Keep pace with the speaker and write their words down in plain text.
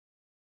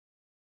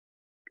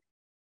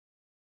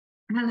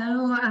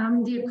Hello,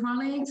 dear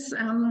colleagues.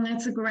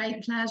 It's a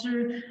great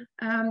pleasure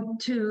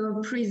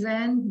to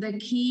present the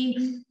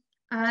key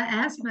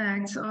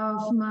aspects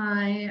of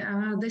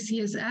my this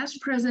year's ASH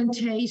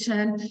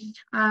presentation.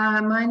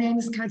 My name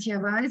is Katja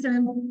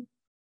Weisel.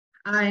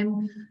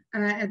 I'm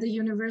at the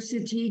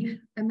University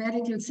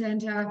Medical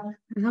Center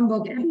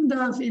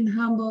Hamburg-Eppendorf in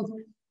Hamburg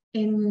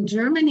in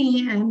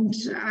Germany, and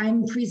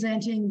I'm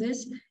presenting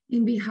this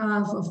in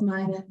behalf of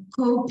my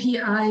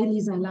co-PI,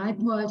 Lisa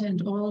Leipold,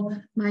 and all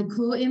my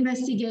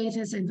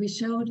co-investigators, and we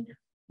showed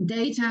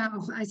data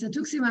of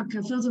Isatuximab,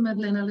 Carfilzomib,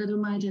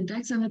 Lenalidomide, and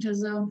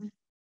Dexamethasone,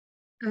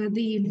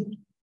 the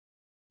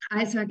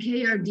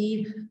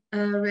Isa-KRd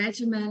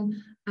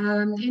regimen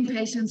in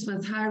patients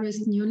with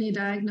high-risk newly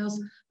diagnosed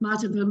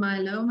multiple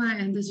myeloma,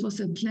 and this was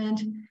a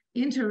planned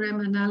interim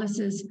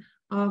analysis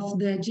of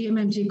the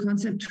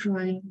GMMG-Concept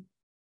trial.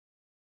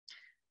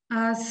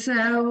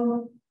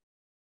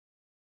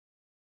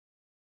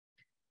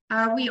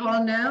 We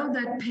all know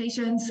that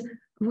patients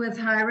with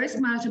high-risk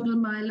multiple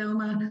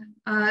myeloma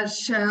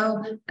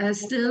show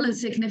still a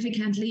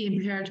significantly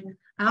impaired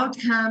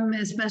outcome,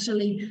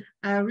 especially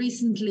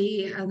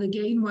recently the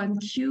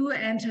GAIN-1Q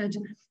entered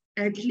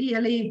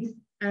clearly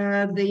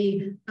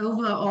the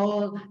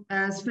overall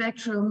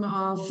spectrum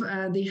of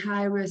the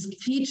high-risk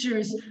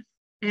features.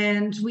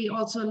 And we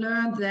also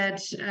learned that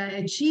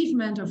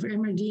achievement of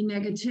MRD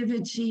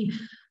negativity,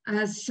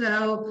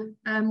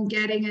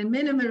 getting a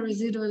minimal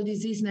residual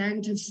disease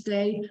negative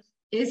state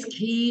is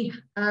key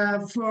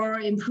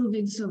for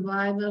improving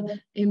survival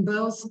in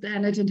both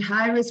standard and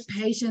high-risk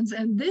patients.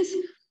 And this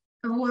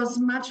was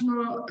much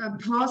more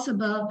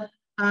possible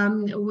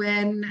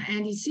when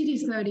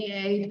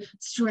anti-CD38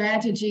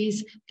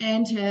 strategies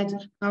entered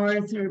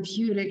our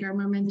therapeutic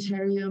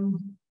armamentarium.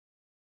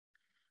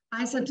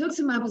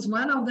 Isatuximab is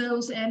one of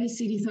those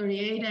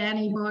anti-CD38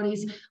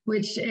 antibodies,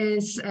 which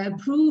is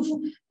approved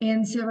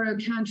in several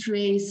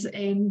countries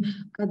in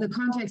the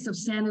context of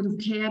standard of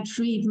care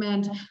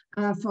treatment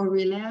for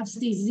relapsed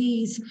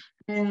disease,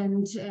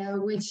 and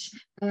which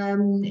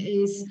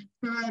is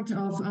part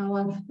of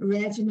our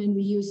regimen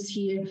we use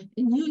here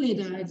in newly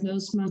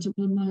diagnosed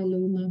multiple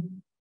myeloma.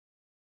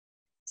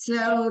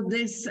 So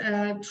this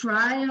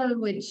trial,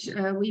 which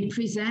we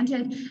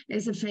presented,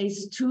 is a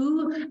phase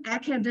 2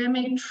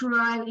 academic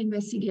trial,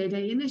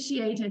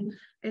 investigator-initiated.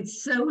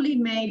 It's solely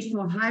made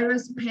for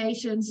high-risk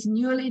patients,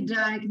 newly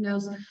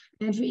diagnosed,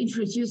 and we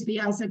introduced the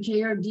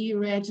Isa-KRd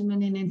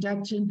regimen in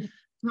induction,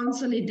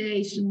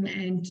 consolidation,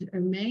 and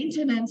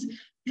maintenance.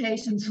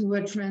 Patients who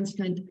were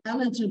transplant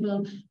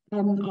eligible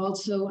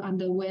also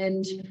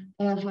underwent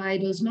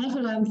high-dose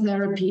melphalan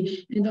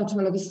therapy and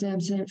autologous stem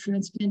cell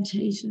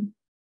transplantation.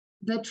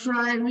 The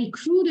trial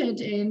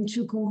recruited in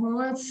 2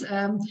 cohorts,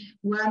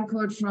 one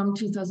cohort from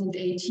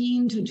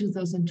 2018 to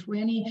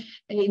 2020,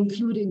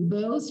 including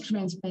both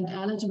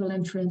transplant-eligible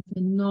and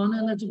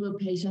transplant-non-eligible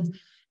patients.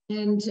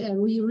 And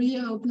we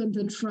reopened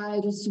the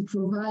trial just to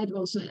provide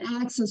also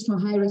access for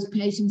high-risk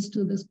patients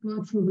to this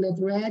quadruplet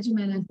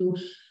regimen and to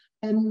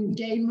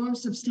gain more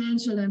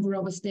substantial and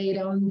robust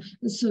data on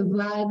the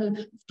survival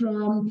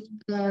from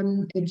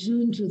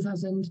June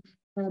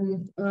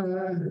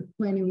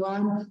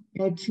 2021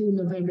 to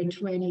November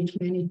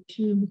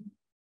 2022.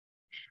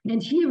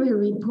 And here we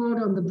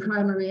report on the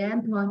primary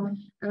endpoint,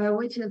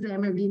 which is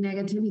MRD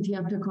negativity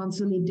after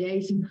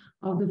consolidation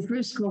of the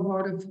first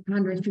cohort of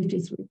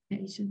 153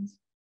 patients.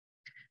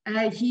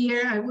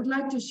 Here, I would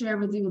like to share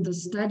with you the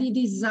study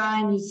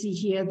design. You see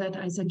here that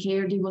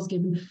Isa-KRd was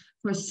given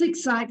for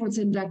 6 cycles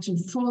induction,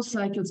 4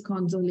 cycles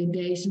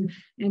consolidation,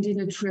 and in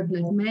a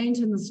triplet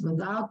maintenance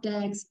without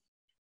Dex.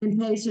 And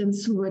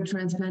patients who were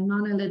transplant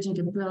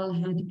non-eligible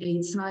had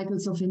 8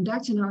 cycles of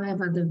induction.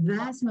 However, the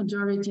vast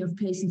majority of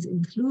patients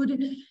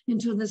included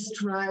into this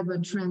trial were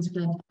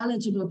transplant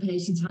eligible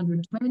patients,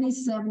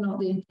 127 of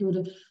the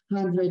included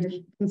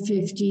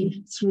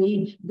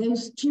 153.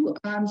 Those 2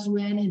 arms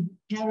ran in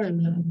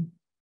parallel.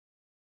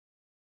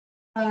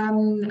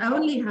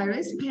 Only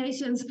high-risk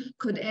patients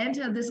could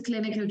enter this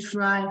clinical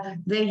trial.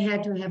 They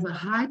had to have a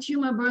high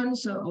tumor burden,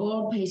 so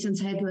all patients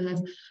had to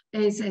have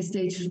ASA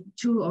stage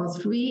 2 or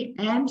 3,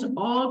 and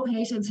all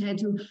patients had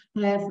to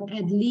have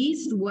at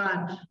least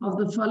one of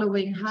the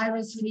following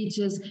high-risk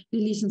features: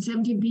 deletion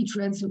 17p,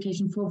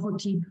 translocation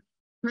 414,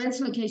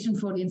 translocation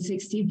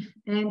 1416,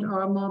 and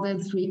or more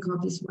than 3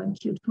 copies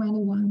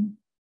 1q21.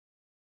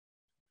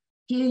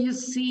 Here you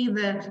see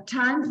the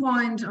time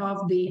point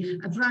of the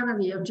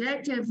primary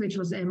objective, which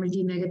was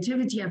MRD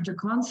negativity after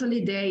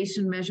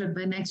consolidation measured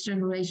by next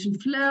generation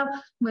flow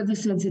with a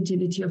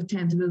sensitivity of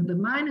 10 to the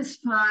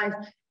 -5.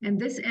 And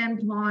this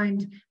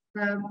endpoint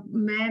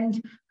meant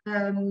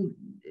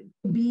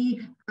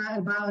be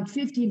about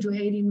 15 to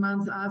 18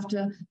 months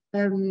after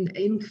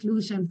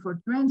inclusion for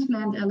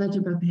transplant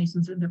eligible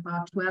patients and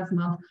about 12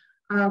 months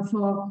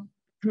for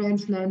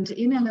transplant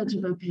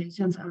ineligible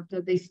patients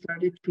after they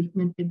started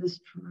treatment in this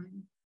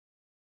trial.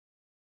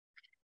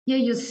 Here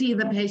you see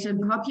the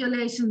patient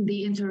population.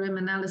 The interim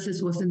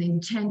analysis was an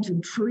intent to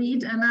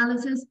treat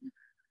analysis.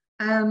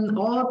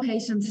 All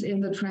patients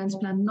in the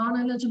transplant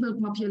non-eligible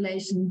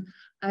population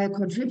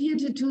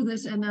contributed to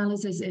this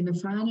analysis in a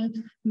final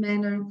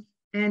manner.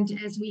 And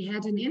as we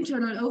had an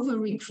internal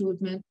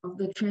over-recruitment of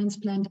the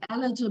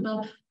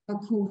transplant-eligible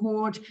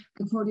cohort,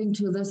 according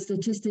to the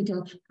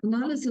statistical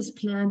analysis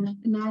plan,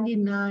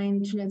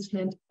 99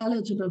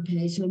 transplant-eligible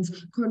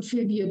patients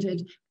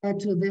contributed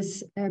to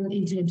this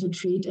intent to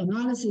treat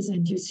analysis.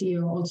 And you see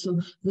also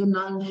the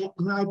null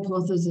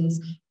hypothesis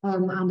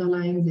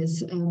underlying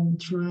this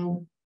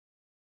trial.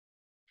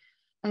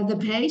 The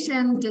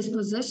patient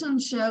disposition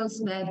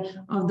shows that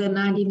of the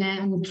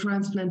 99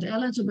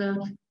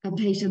 transplant-eligible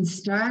patients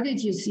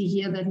started, you see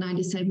here that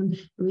 97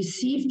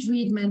 received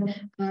treatment,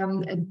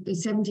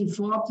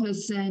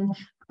 74%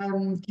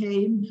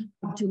 came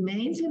up to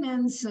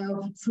maintenance,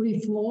 so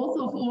 3/4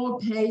 of all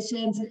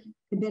patients,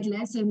 a bit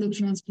less in the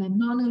transplant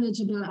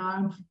non-eligible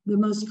arm. The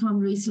most common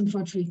reason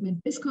for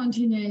treatment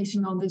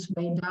discontinuation on this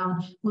way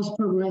down was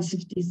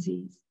progressive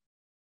disease.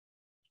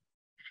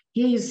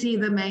 Here you see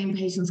the main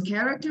patient's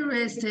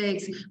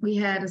characteristics. We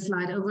had a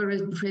slight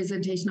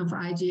overrepresentation of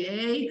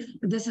IgA.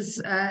 This is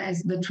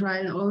as the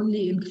trial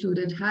only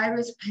included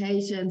high-risk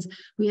patients.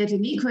 We had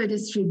an equal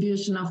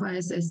distribution of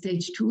ISS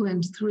stage 2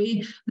 and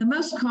 3. The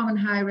most common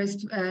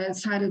high-risk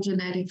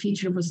cytogenetic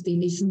feature was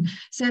deletion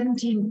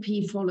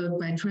 17p followed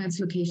by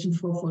translocation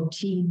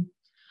 414.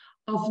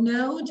 Of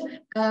note,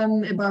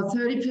 about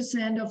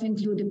 30% of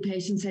included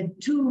patients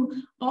had 2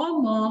 or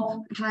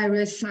more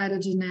high-risk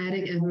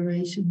cytogenetic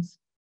aberrations.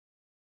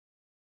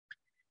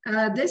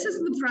 This is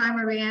the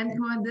primary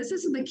endpoint. This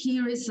is the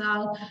key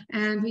result.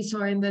 And we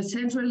saw in the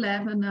central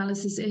lab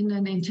analysis in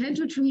an intent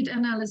to treat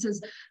analysis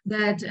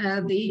that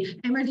the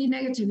MRD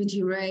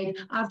negativity rate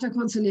after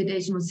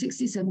consolidation was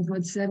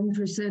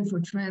 67.7% for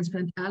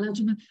transplant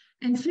eligible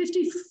and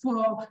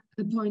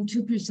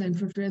 54.2%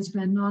 for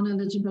transplant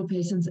non-eligible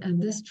patients. And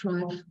this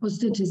trial was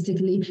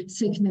statistically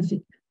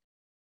significant.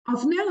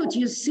 Of note,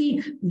 you see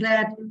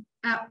that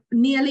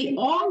nearly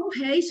all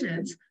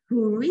patients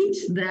who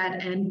reached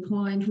that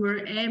endpoint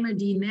were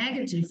MRD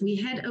negative. We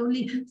had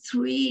only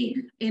 3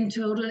 in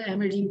total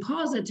MRD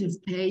positive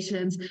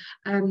patients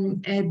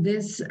at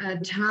this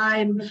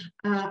time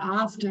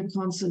after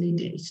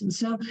consolidation.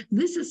 So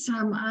this is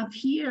summed up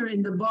here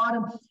in the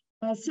bottom.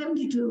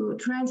 72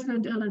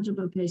 transplant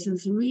eligible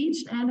patients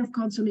reached end of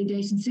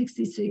consolidation,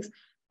 66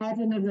 had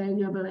an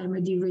evaluable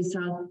MRD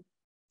result,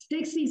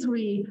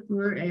 63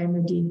 were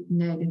MRD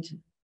negative.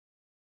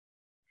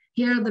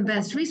 Here are the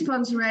best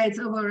response rates.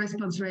 Overall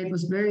response rate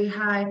was very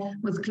high,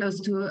 with close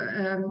to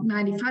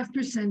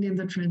 95% in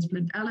the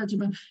transplant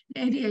eligible,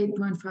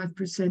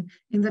 88.5%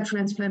 in the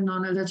transplant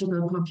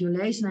non-eligible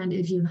population. And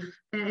if you,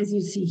 as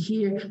you see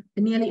here,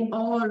 nearly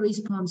all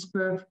response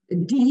were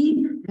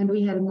deep, and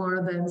we had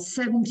more than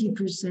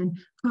 70%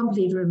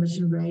 complete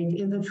remission rate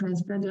in the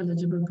transplant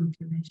eligible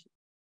population.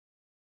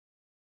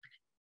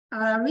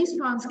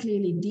 Response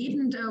clearly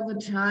deepened over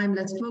time.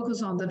 Let's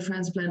focus on the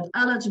transplant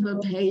eligible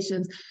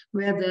patients,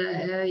 where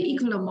the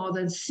equal or more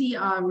than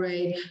CR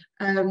rate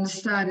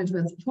started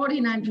with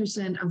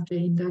 49% after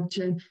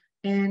induction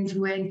and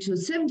went to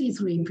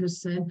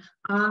 73%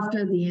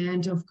 after the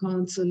end of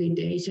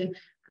consolidation.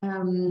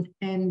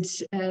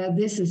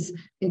 This is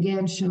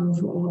again shown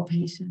for all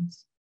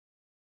patients.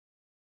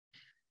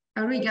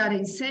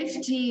 Regarding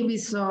safety, we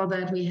saw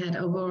that we had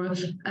overall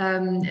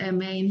a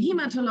main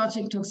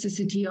hematologic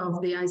toxicity of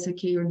the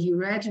Isa-KRd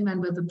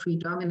regimen with a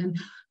predominant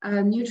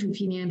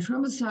neutropenia and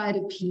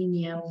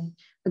thrombocytopenia.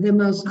 The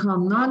most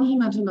common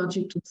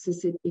non-hematologic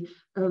toxicity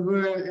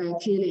were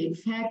clearly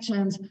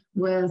infections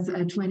with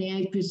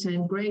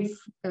 28% grade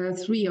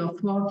 3 or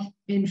 4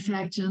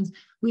 infections.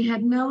 We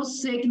had no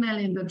signal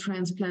in the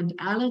transplant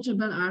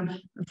eligible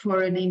arm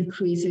for an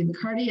increase in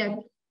cardiac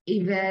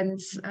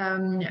events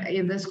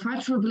in this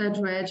quadruplet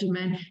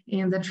regimen.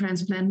 In the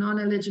transplant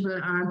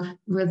non-eligible arm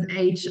with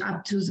age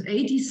up to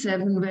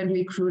 87 when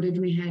recruited,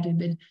 we had a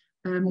bit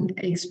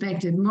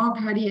expected more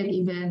cardiac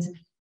events.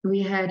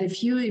 We had a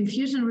few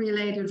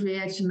infusion-related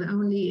reactions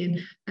only in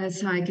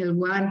cycle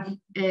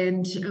 1,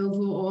 and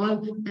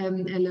overall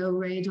a low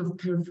rate of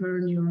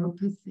peripheral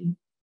neuropathy.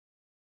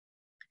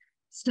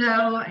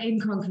 So in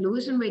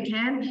conclusion, we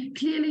can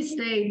clearly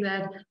state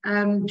that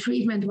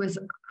treatment with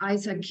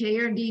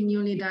Isa-KRd,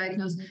 newly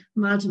diagnosed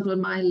multiple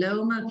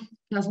myeloma,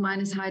 plus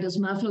minus high-dose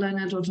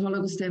melphalan and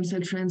autologous stem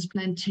cell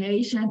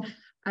transplantation,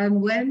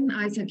 when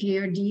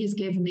Isa-KRd is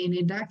given in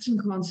induction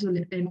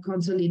and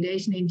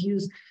consolidation,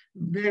 induced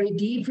very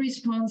deep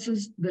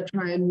responses. The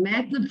trial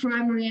met the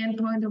primary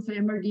endpoint of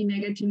MRD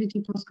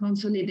negativity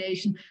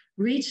post-consolidation,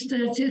 reached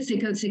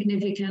statistical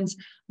significance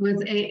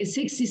with a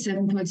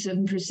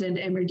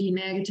 67.7% MRD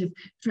negative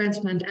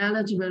transplant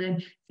eligible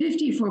and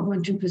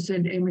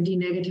 54.2% MRD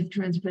negative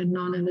transplant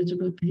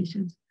non-eligible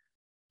patients.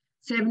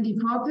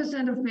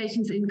 74% of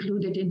patients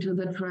included into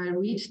the trial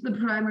reached the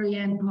primary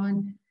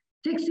endpoint.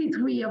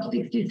 63 of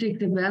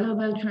 66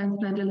 available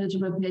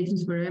transplant-eligible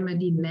patients were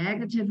MRD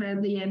negative at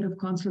the end of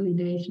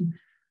consolidation.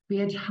 We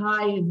had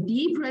high and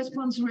deep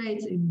response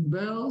rates in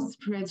both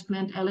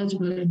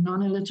transplant-eligible and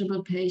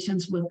non-eligible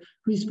patients, with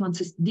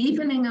responses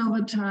deepening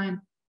over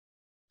time.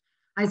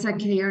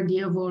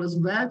 Isa-KRd overall is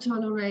well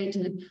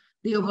tolerated.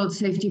 The overall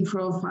safety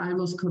profile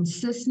was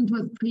consistent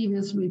with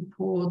previous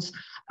reports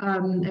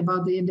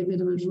about the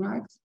individual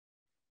drugs.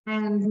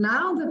 And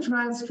now the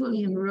trial is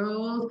fully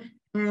enrolled,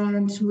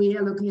 and we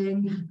are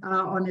looking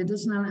on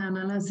additional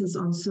analysis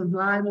on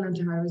survival and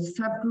high-risk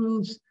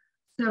subgroups,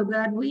 so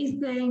that we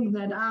think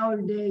that our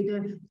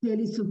data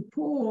clearly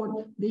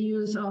support the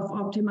use of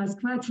optimized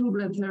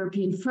quadruplet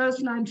therapy in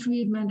first-line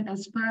treatment,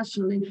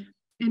 especially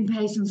in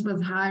patients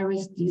with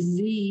high-risk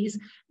disease.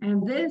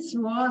 And this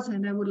was,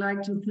 and I would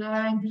like to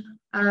thank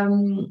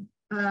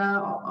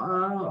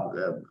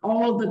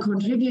all the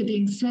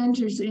contributing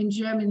centers in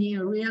Germany,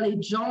 a really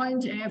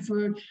joint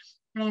effort.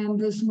 And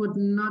this would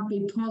not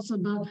be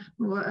possible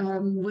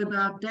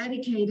without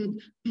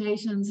dedicated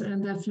patients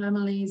and their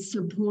families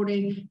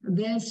supporting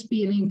this,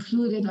 being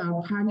included,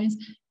 our partners,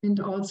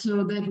 and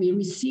also that we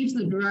receive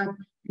the drug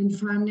and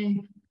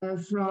funding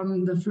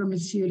from the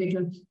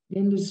pharmaceutical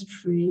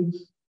industry.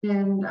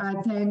 And I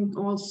thank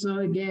also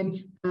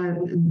again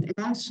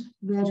Ash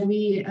that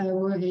we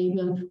were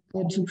able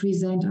to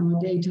present our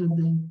data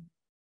then.